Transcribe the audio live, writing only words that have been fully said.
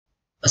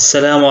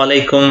السلام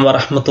عليكم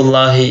ورحمة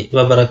الله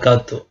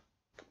وبركاته.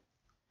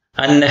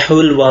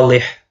 النحول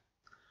واضح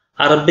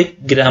Arabic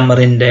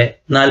ഗ്രാമറിന്റെ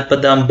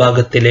 40ാം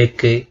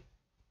ഭാഗത്തിലേക്ക്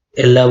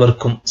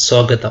എല്ലാവർക്കും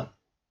സ്വാഗതം.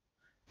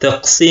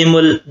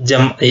 തഖ്സീമുൽ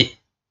ജംഇ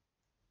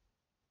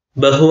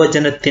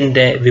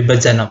ബഹുവചനത്തിന്റെ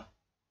വിഭജനം.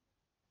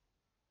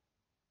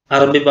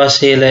 അറബി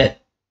ഭാഷയിലെ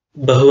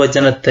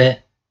ബഹുവചനത്തെ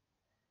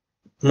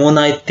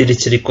മൂന്നായി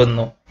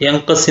തിരിച്ചിരിക്കുന്നു.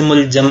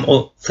 യൻഖസിമുൽ ജംഉ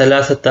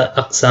സലാസത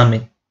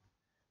അഖ്സാമിൻ.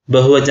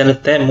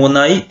 ബഹുവചനത്തെ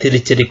മൂന്നായി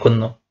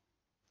തിരിച്ചിരിക്കുന്നു.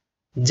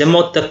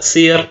 ജംഉ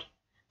തക്സീർ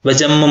വ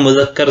ജംഉ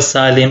മുദക്കർ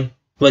സാലിം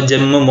വ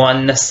ജംഉ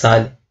മുഅന്നസ്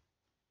സാലിം.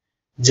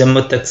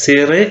 ജംഉ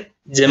തക്സീർ,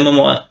 ജംഉ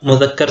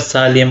മുദക്കർ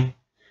സാലിം,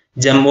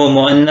 ജംഉ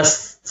മുഅന്നസ്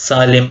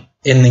സാലിം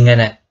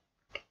എന്നിങ്ങനെ.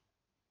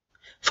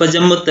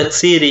 ഫജംഉ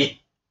തക്സീരി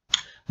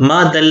മാ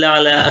ദല്ല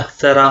അലാ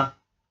അക്സറ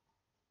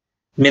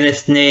മിൻ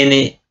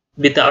ഇസ്നൈനി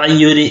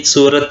ബിതഅയ്യുരി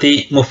സൂറത്തി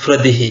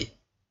മുഫ്രദിഹി.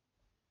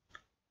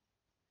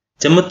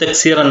 ജംഉ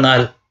തക്സീർ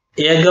എന്നാൽ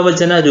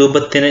ഏകവചന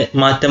രൂപത്തിന്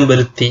മാറ്റം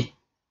വരുത്തി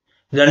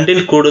രണ്ടിൽ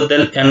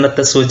കൂടുതൽ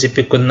എണ്ണത്തെ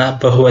സൂചിപ്പിക്കുന്ന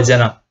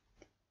ബഹുവചനം.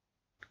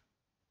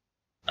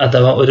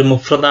 അഥവാ ഒരു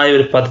മുഫ്രദായ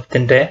ഒരു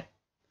പദത്തിന്റെ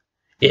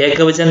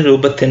ഏകവചന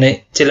രൂപത്തിന്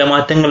ചില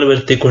മാറ്റങ്ങൾ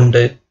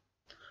വരുത്തിക്കൊണ്ട്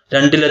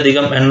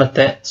രണ്ടിലധികം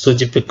എണ്ണത്തെ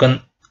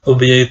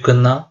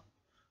ഉപയോഗിക്കുന്ന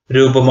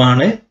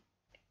രൂപമാണ്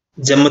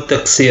ജംഉ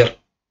തക്സീർ.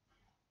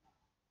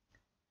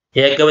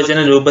 ഏകവചന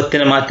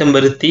രൂപത്തിന് മാറ്റം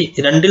വരുത്തി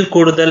രണ്ടിൽ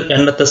കൂടുതൽ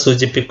എണ്ണത്തെ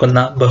സൂചിപ്പിക്കുന്ന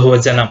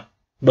ബഹുവചനം.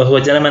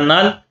 ബഹുവചനം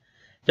എന്നാൽ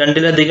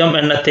രണ്ടിലധികം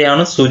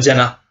എണ്ണത്തെയാണ്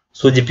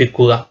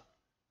സൂചിപ്പിക്കുക.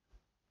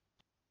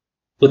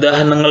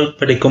 ഉദാഹരണങ്ങൾ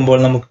പഠിക്കുമ്പോൾ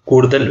നമുക്ക്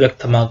കൂടുതൽ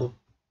വ്യക്തമാകും.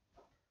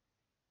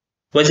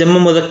 ജംഉ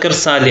മുദക്കർ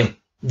സാലിം.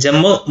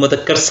 ജംഉ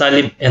മുദക്കർ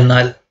സാലിം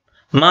എന്നാൽ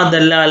മാ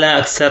ദല്ല അലാ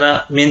അക്സറ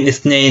മിൻ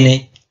ഇസ്നൈനി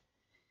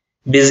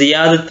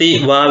ബിസിയാദത്തി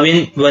വാവിൻ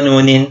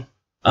വനൂനിൻ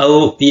ഔ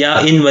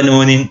യാഇൻ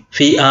വനൂനിൻ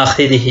ഫി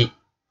ആഖിരിഹി.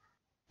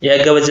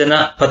 ഏകവചന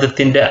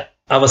പദത്തിന്റെ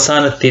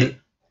അവസാനത്തിൽ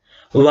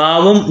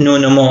വാവും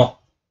നൂനുമോ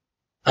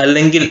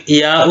അല്ലെങ്കിൽ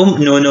യാവും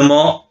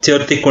നൂനുമോ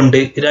ചേർത്തിക്കൊണ്ട്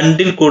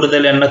രണ്ടിൽ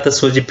കൂടുതൽ എണ്ണത്തെ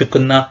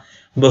സൂചിപ്പിക്കുന്ന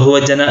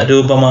ബഹുവചന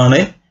രൂപമാണ്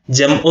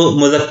ജംഉ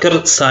മുദക്കർ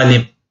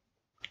സാലിം.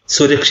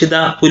 സുരക്ഷിത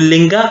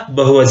പുല്ലിംഗ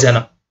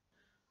ബഹുവചനം.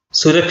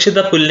 സുരക്ഷിത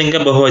പുല്ലിംഗ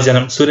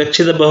ബഹുവചനം.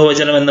 സുരക്ഷിത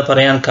ബഹുവചനം എന്ന്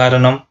പറയാൻ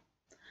കാരണം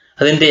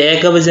അതിന്റെ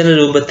ഏകവചന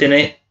രൂപത്തിന്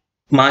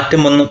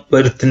മാറ്റമൊന്നും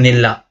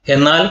വരുത്തുന്നില്ല.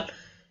 എന്നാൽ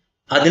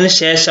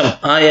അതിനുശേഷം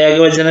ആ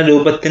ഏകവചന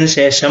രൂപത്തിന്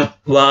ശേഷം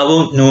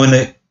വാവും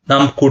നൂന്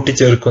നാം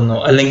കൂട്ടിച്ചേർക്കുന്നു,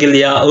 അല്ലെങ്കിൽ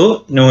യാവു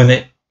നൂന്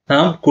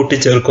നാം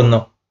കൂട്ടിച്ചേർക്കുന്നു.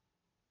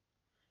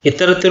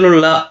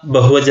 ഇത്തരത്തിലുള്ള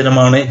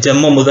ബഹുവചനമാണ്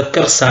ജംഉ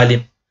മുദക്കർ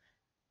സാലിം.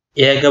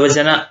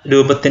 ഏകവചന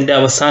രൂപത്തിന്റെ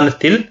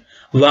അവസാനത്തിൽ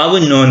വാവു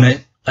നൂന്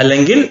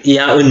അല്ലെങ്കിൽ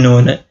യാഉ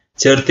നൂന്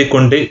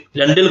ചേർത്തിക്കൊണ്ട്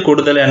രണ്ടിൽ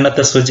കൂടുതൽ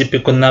എണ്ണത്തെ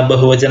സൂചിപ്പിക്കുന്ന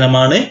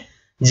ബഹുവചനമാണ്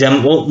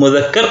ജംഉ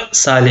മുദക്കർ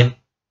സാലിം.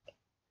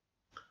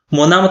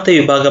 മൂന്നാമത്തെ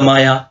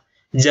വിഭാഗമായ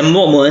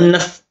ജംഉ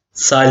മുഅന്നസ്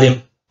സാലിം.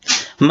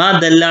 മാ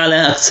ദല്ല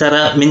അലാ അക്സറ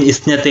മിൻ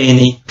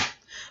ഇസ്നതൈനി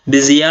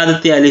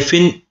ബിസിയാദത്തി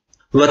അലിഫിൻ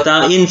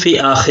വതാഇൻ ഫി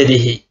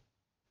ആഖിരിഹി.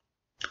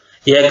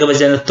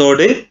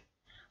 ഏകവചനത്തോട്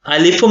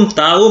അലിഫും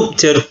താവും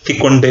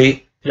ചേർത്തിക്കൊണ്ട്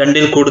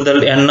രണ്ടിൽ കൂടുതൽ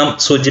എണ്ണം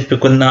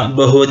സൂചിപ്പിക്കുന്ന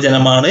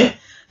ബഹുവചനമാണ്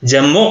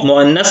ജംഉ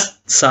മുഅന്നസ്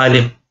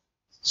സാലിം.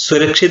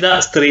 സുരക്ഷിത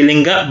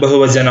സ്ത്രീലിംഗ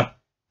ബഹുവചനം.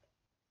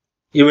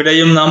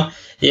 ഇവിടെയും നാം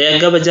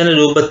ഏകവചന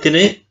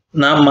രൂപത്തിന്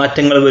നാം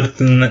മാറ്റങ്ങൾ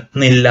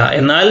വരുത്തുന്നില്ല.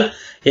 എന്നാൽ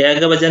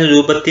ഏകവചന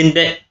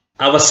രൂപത്തിന്റെ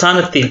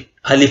അവസാനത്തിൽ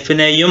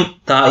അലിഫിനെയും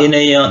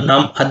തായിനെയും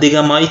നാം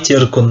അധികമായി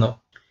ചേർക്കുന്നു.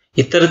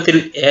 ഇത്തരത്തിൽ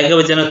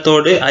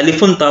ഏകവചനത്തോട്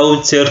അലിഫും താവും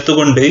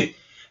ചേർത്തുകൊണ്ട്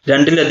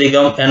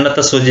രണ്ടിലധികം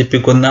എണ്ണത്തെ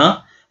സൂചിപ്പിക്കുന്ന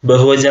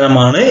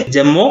ബഹുവചനമാണ്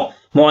ജംഉ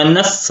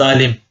മുഅന്നസ്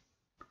സാലിം.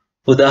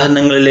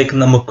 ഉദാഹരണങ്ങളിലേക്ക്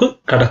നമുക്ക്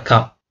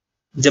കടക്കാം.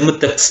 ജംഉ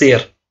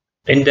തക്സീർ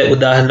എന്റെ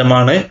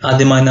ഉദാഹരണമാണ്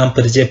ആദ്യമായി നാം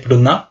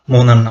പരിചയപ്പെടുന്ന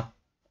മൂന്നെണ്ണം.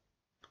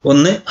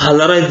 ഒന്ന്,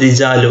 ഹളറ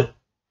റിജാലു,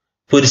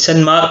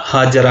 പുരുഷന്മാർ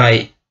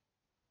ഹാജരായി.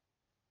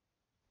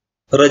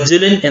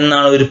 റജുലുൻ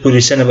എന്നാണ് ഒരു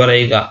പുരുഷന്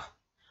പറയുക.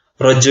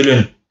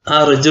 റജുലുൻ. ആ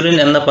റജുലുൻ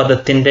എന്ന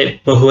പദത്തിന്റെ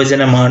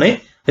ബഹുവചനമാണ്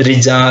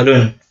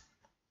റിജാലുൻ.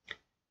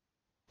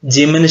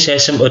 ജിമിന്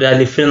ശേഷം ഒരു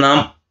അലിഫ് നാം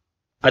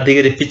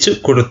അധികരിപ്പിച്ചു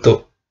കൊടുത്തു.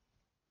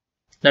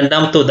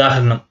 രണ്ടാമത്തെ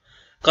ഉദാഹരണം,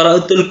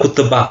 ഖറഅത്തുൽ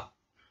കുത്തുബ,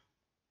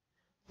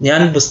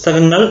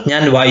 പുസ്തകങ്ങൾ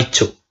ഞാൻ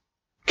വായിച്ചു.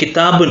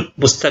 കിതാബുൻ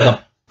പുസ്തകം,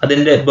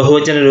 അതിന്റെ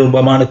ബഹുവചന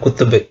രൂപമാണ്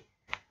കുത്തുബ്.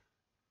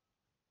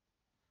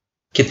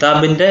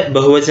 കിതാബിന്റെ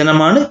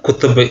ബഹുവചനമാണ്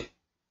കുത്തുബ്.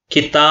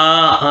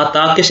 ആ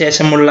താക്ക്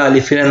ശേഷമുള്ള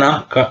അലിഫിനെ നാം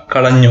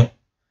കളഞ്ഞു.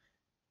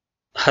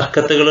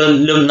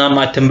 ഹർക്കത്തുകളിലും നാം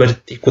മാറ്റം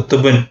വരുത്തി.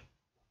 കുത്തുബുൻ.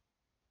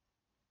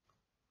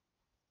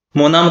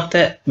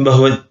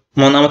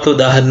 മൂന്നാമത്തെ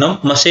ഉദാഹരണം,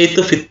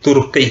 മശൈത്തു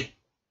ഫിത്തുർക്കി.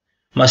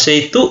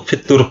 മശൈത്തു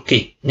ഫിത്തുർക്കി,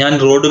 ഞാൻ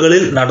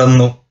റോഡുകളിൽ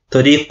നടന്നു.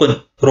 ത്വരീഖുൻ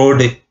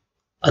റോഡ്,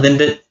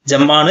 അതിന്റെ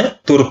ജമാണ്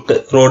തുർക്ക്,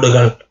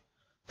 റോഡുകൾ.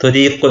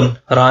 ത്വരീഖുൻ,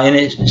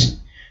 റായിന്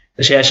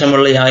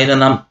ശേഷമുള്ള യായിനെ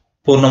നാം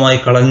പൂർണ്ണമായി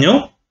കളഞ്ഞു.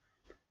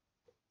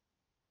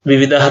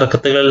 വിവിധ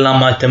ഹർക്കത്തുകളിൽ നാം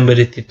മാറ്റം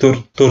വരുത്തി.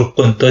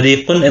 തുർക്കുൻ.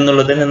 ത്വരീഖുൻ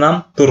എന്നുള്ളതിന് നാം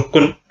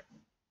തുർക്കുൻ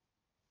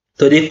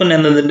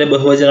എന്നതിന്റെ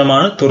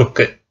ബഹുവചനമാണ്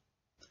തുർക്ക്.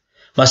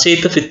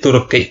 മശൈത്തു ഫി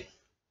തുർക്കി,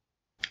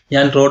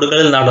 ഞാൻ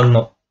റോഡുകളിൽ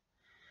നടന്നു.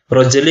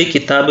 റജുലി,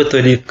 കിതാബ്,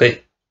 ത്വരീഖ്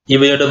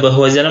ഇവയുടെ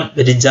ബഹുവചനം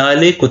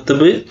റിജാല്,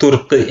 കുത്തുബ്,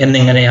 തുർക്ക്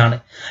എന്നിങ്ങനെയാണ്.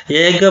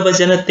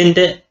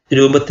 ഏകവചനത്തിന്റെ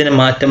രൂപത്തിന്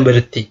മാറ്റം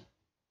വരുത്തി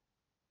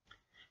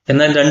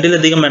എന്നാൽ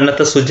രണ്ടിലധികം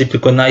എണ്ണത്തെ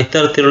സൂചിപ്പിക്കുന്ന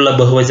ഇത്തരത്തിലുള്ള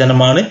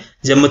ബഹുവചനമാണ്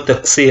ജമ്മു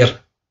തക്സീർ.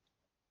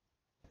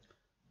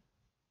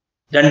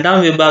 രണ്ടാം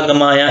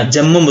വിഭാഗമായ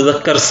ജമ്മു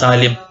മുദക്കർ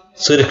സാലിം,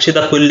 സുരക്ഷിത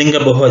പുല്ലിംഗ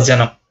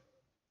ബഹുവചനം.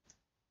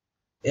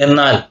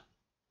 എന്നാൽ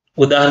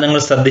ഉദാഹരണങ്ങൾ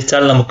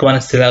ശ്രദ്ധിച്ചാൽ നമുക്ക്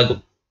മനസ്സിലാകും.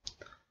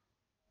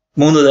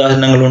 3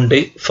 ഉദാഹരണങ്ങളുണ്ട്.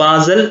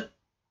 ഫാസൽ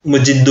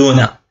മുജിദ്ദൂന,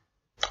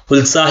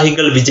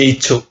 ഉത്സാഹികൾ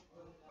വിജയിച്ചു.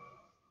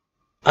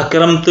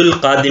 അക്രംതുൽ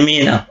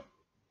ഖാദിമീന,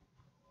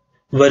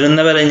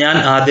 വരുന്നവരെ ഞാൻ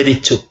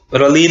ആദരിച്ചു.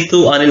 റളീതു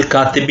അനിൽ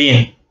കാത്തിബീൻ,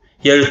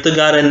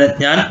 എഴുത്തുകാരന്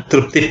ഞാൻ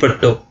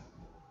തൃപ്തിപ്പെട്ടു.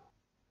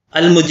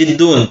 അൽ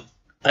മുജിദ്ദൂൻ,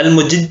 അൽ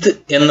മുജിദ്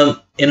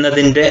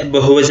എന്നതിന്റെ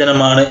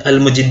ബഹുവചനമാണ് അൽ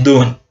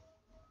മുജിദ്ദൂൻ.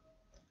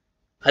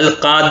 അൽ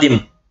ഖാദിം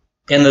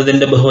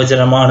എന്നതിന്റെ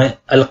ബഹുവചനമാണ്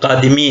അൽ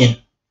ഖാദിമീൻ.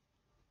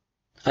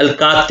 അൽ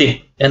കാത്തിബ്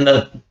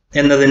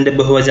എന്നതിന്റെ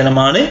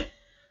ബഹുവചനമാണ്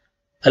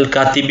അൽ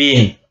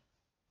കാത്തിബീൻ.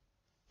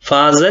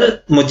 ഫാസൽ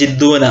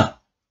മുജിദ്ദൂന,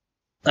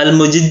 അൽ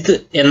മുജിദ്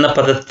എന്ന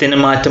പദത്തിന്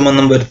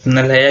മാറ്റമൊന്നും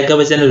വരുത്തുന്നില്ല.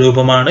 ഏകവചന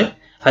രൂപമാണ്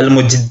അൽ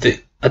മുജിദ്.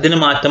 അതിന്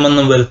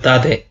മാറ്റമൊന്നും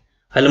വരുത്താതെ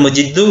അൽ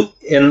മുജിദ്ദു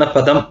എന്ന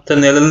പദത്തെ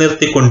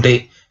നിലനിർത്തിക്കൊണ്ട്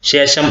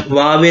ശേഷം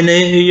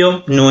വാവിനെയും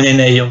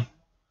നൂനിനെയും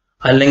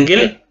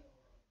അല്ലെങ്കിൽ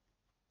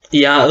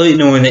യാ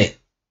നൂന്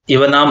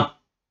ഇവ നാം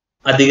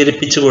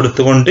അധികരിപ്പിച്ചു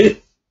കൊടുത്തുകൊണ്ട്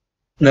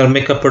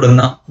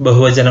നിർമ്മിക്കപ്പെടുന്ന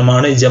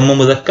ബഹുവചനമാണ് ജമ്മു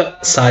മുദക്കർ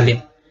സാലിം.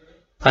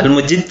 അൽ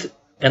മുജിദ്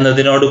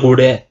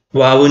എന്നതിനോടുകൂടെ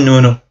വാവും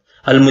നൂനും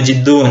അൽ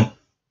മുജിദ്ദൂൻ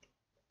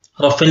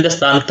റഫിന്റെ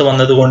സ്ഥാനത്ത്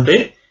വന്നതുകൊണ്ട്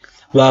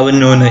വാവും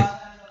നൂന്,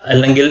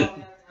 അല്ലെങ്കിൽ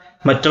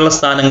മറ്റുള്ള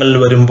സ്ഥാനങ്ങളിൽ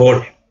വരുമ്പോൾ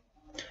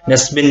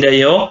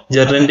നസ്ബിന്റെയോ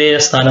ജറിന്റെയോ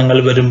സ്ഥാനങ്ങൾ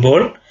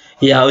വരുമ്പോൾ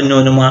യാവും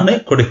നൂനുമാണ്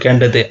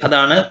കൊടുക്കേണ്ടത്.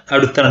 അതാണ്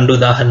അടുത്ത 2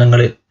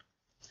 ഉദാഹരണങ്ങളിൽ.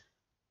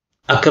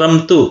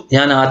 അക്രംതു,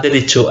 ഞാൻ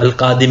ആദരിച്ചു. അൽ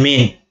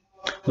ഖാദിമീൻ,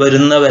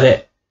 വരുന്നവരെ,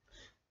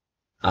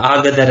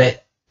 ആഗതരെ.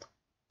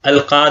 അൽ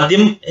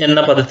ഖാദിം എന്ന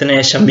പദത്തിന്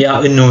ശേഷം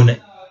യാവും നൂന്.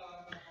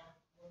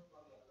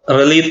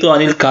 റളീതു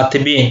അനിൽ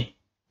കാത്തിബീൻ,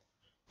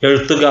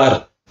 എഴുത്തുകാർ.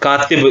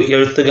 കാത്തിബ്,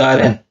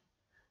 എഴുത്തുകാരൻ.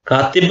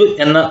 കാത്തിബ്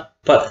എന്ന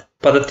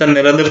പദത്തെ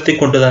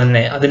നിലനിർത്തിക്കൊണ്ട്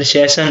തന്നെ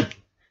അതിനുശേഷം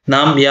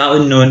നാം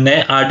യാവും നൂനെ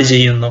ആഡ്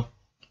ചെയ്യുന്നു.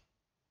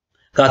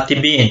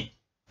 കാത്തിബീൻ.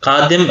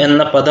 ഖാദിം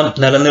എന്ന പദം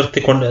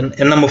നിലനിർത്തിക്കൊണ്ട്,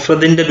 എന്ന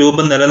മുഫ്രദിന്റെ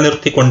രൂപം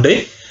നിലനിർത്തിക്കൊണ്ട്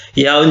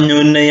യാവും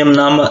നൂനെയും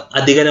നാം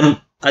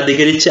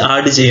അധികരിച്ച്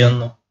ആഡ്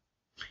ചെയ്യുന്നു.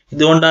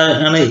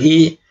 ഇതുകൊണ്ടാണ് ഈ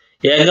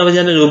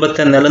ഏകവചന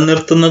രൂപത്തെ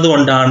നിലനിർത്തുന്നത്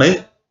കൊണ്ടാണ്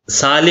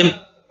സാലിം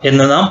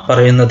എന്ന് നാം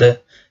പറയുന്നത്.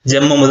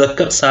 ജമ്മു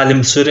മുദക്കർ സാലിം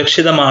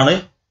സുരക്ഷിതമാണ്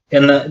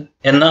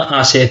എന്ന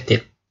ആശയത്തിൽ.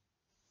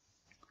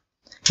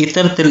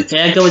 ഇത്തരത്തിൽ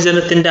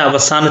ഏകവചനത്തിന്റെ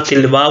അവസാനത്തിൽ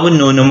വാവും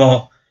നൂനുമോ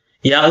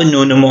യാവും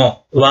നൂനുമോ,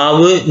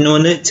 വാവ്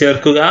നൂന്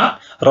ചേർക്കുക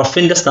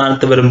റഫിന്റെ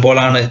സ്ഥാനത്ത്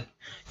വരുമ്പോഴാണ്.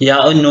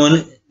 യാവും നൂന്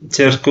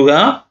ചേർക്കുക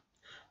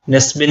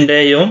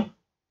നസ്ബിന്റെയും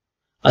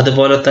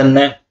അതുപോലെ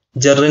തന്നെ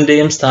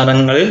ജറിന്റെയും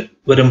സ്ഥാനങ്ങളിൽ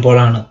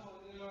വരുമ്പോഴാണ്.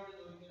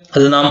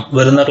 അത് നാം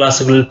വരുന്ന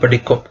ക്ലാസ്സുകളിൽ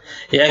പഠിക്കും.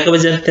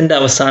 ഏകവചനത്തിന്റെ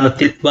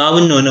അവസാനത്തിൽ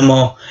വാവും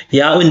നൂനുമോ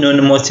യാവും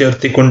നൂനുമോ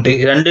ചേർത്തിക്കൊണ്ട്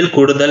 2ൽ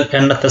കൂടുതൽ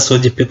എണ്ണത്തെ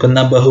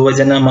സൂചിപ്പിക്കുന്ന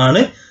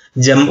ബഹുവചനമാണ്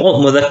ജമ്മു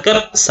മുദക്കർ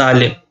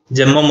സാലിം.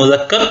 ജമ്മു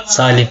മുദക്കർ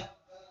സാലിം.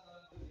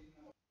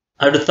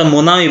 അടുത്ത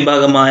 3ാം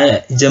വിഭാഗമായ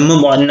ജമ്മു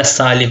മുഅന്നസ്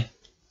സാലിം.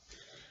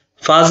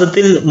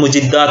 ഫാസത്തിൽ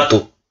മുജിദ്ദാത്തു,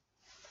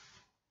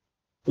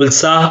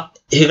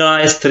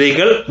 ഉത്സാഹികളായ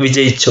സ്ത്രീകൾ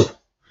വിജയിച്ചു.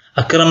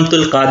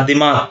 അക്രംതുൽ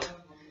ഖാദിമാത്ത്,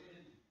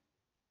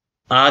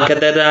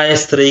 ആഗതരായ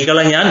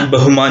സ്ത്രീകളെ ഞാൻ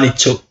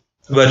ബഹുമാനിച്ചു.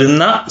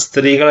 വരുന്ന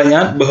സ്ത്രീകളെ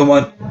ഞാൻ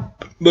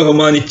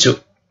ബഹുമാനിച്ചു.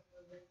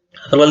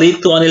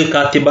 റളീതു അനിൽ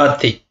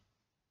കാത്തിബാത്തി,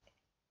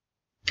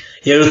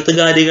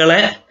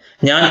 എഴുത്തുകാരികളെ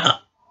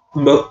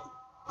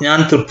ഞാൻ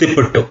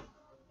തൃപ്തിപ്പെട്ടു.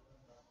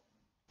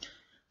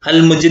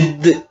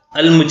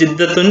 അൽ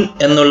മുജിദ്ദത്തുൻ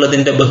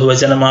എന്നുള്ളതിന്റെ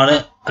ബഹുവചനമാണ്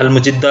അൽ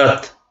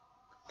മുജിദ്ദാത്ത്.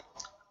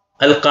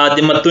 അൽ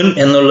ഖാദിമത്തുൻ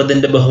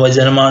എന്നുള്ളതിന്റെ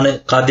ബഹുവചനമാണ്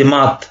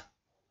ഖാദിമാത്ത്.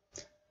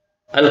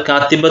 അൽ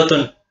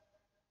കാത്തിബത്തുൻ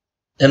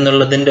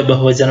എന്നുള്ളതിന്റെ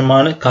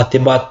ബഹുവചനമാണ്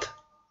കാത്തിബാത്ത്.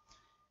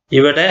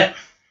 ഇവിടെ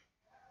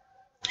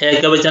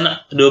ഏകവചന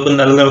രൂപം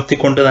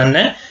നിലനിർത്തിക്കൊണ്ട്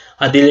തന്നെ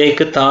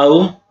അതിലേക്ക്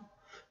താവും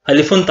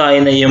അലിഫും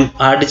തായിനെയും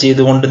ആഡ്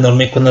ചെയ്തുകൊണ്ട്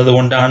നിർമ്മിക്കുന്നത്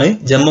കൊണ്ടാണ്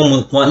ജമ്മു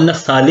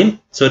മുഅന്നസ് സാലിം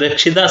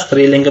സുരക്ഷിത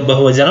സ്ത്രീലിംഗ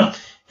ബഹുവചനം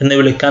എന്ന്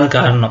വിളിക്കാൻ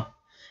കാരണം.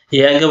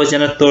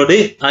 ഏകവചനത്തോട്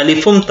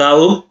അലിഫും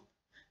താവും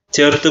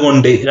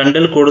ചേർത്തുകൊണ്ട്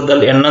 2ൽ കൂടുതൽ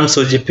എണ്ണം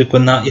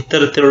സൂചിപ്പിക്കുന്ന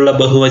ഇത്തരത്തിലുള്ള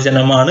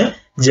ബഹുവചനമാണ്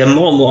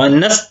ജമ്മു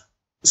മുഅന്നസ്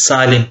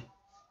സാലിം.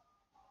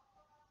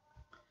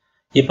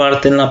 ഈ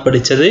പാഠത്തിൽ നാം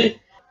പഠിച്ചത്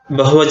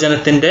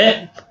ബഹുവചനത്തിന്റെ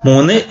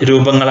 3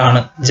 രൂപങ്ങളാണ്.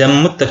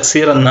 ജമ്മു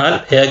തക്സീർ എന്നാൽ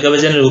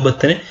ഏകവചന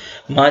രൂപത്തിന്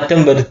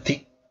മാറ്റം വരുത്തി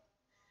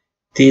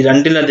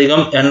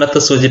 2ലധികം എണ്ണത്തെ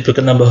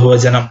സൂചിപ്പിക്കുന്ന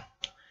ബഹുവചനം.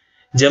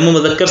 ജമ്മു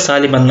മുദക്കർ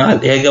സാലിം എന്നാൽ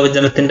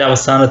ഏകവചനത്തിന്റെ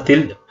അവസാനത്തിൽ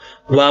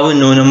വാവും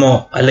നൂനുമോ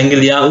അല്ലെങ്കിൽ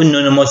യാവും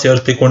നൂനുമോ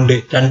ചേർത്തിക്കൊണ്ട്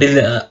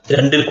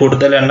 2ൽ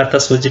കൂടുതൽ എണ്ണത്തെ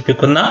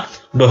സൂചിപ്പിക്കുന്ന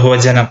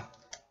ബഹുവചനം.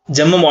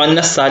 ജമ്മു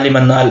മുഅന്നസ് സാലിം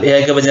എന്നാൽ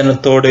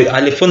ഏകവചനത്തോട്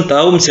അലിഫും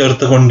താവും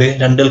ചേർത്തുകൊണ്ട്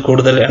 2ൽ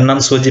കൂടുതൽ എണ്ണം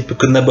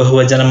സൂചിപ്പിക്കുന്ന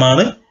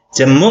ബഹുവചനമാണ്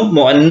ജമ്മു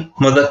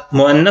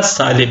മുഅന്നസ്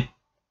സാലിം.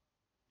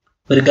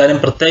 ഒരു കാര്യം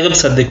പ്രത്യേകം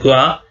ശ്രദ്ധിക്കുക,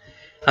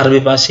 അറബി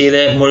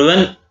ഭാഷയിലെ മുഴുവൻ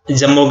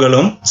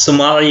ജമ്മുകളും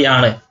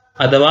സുമാഇയാണ്,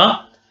 അഥവാ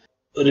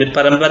ഒരു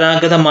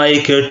പരമ്പരാഗതമായി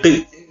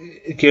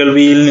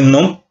കേൾവിയിൽ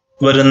നിന്നും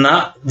വരുന്ന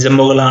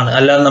ജമ്മുകളാണ്.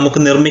 അല്ലാതെ നമുക്ക്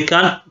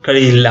നിർമ്മിക്കാൻ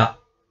കഴിയില്ല.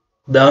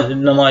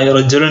 ഉദാഹരണമായി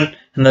റജുലുൻ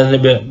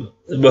എന്നതിന്റെ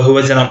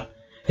ബഹുവചനം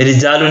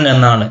റിജാലുൻ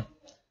എന്നാണ്.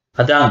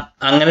 അത്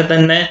അങ്ങനെ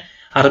തന്നെ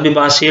അറബി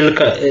ഭാഷയിൽ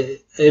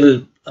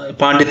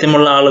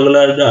പാണ്ഡിത്യമുള്ള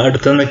ആളുകളുടെ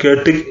അടുത്തുനിന്ന്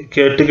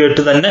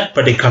കേട്ട് തന്നെ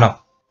പഠിക്കണം.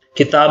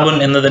 കിതാബുൻ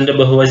എന്നതിന്റെ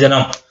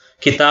ബഹുവചനം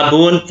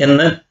കിതാബൂൻ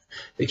എന്ന്,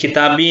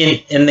 കിതാബീൻ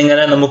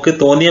എന്നിങ്ങനെ നമുക്ക്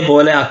തോന്നിയ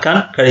പോലെ ആക്കാൻ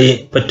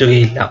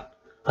പറ്റുകയില്ല.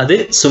 അത്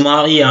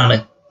സുമാഇയാണ്,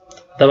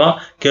 അഥവാ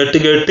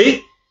കേട്ട്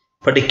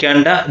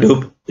പഠിക്കേണ്ട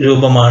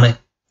രൂപമാണ്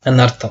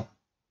എന്നർത്ഥം.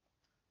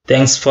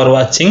 Thanks for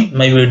watching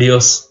my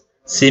videos.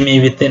 See me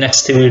with the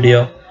next video.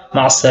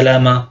 Ma'as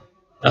salama.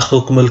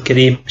 أخوكم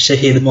الكريم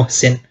شهيد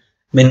محسن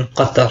من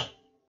قطر.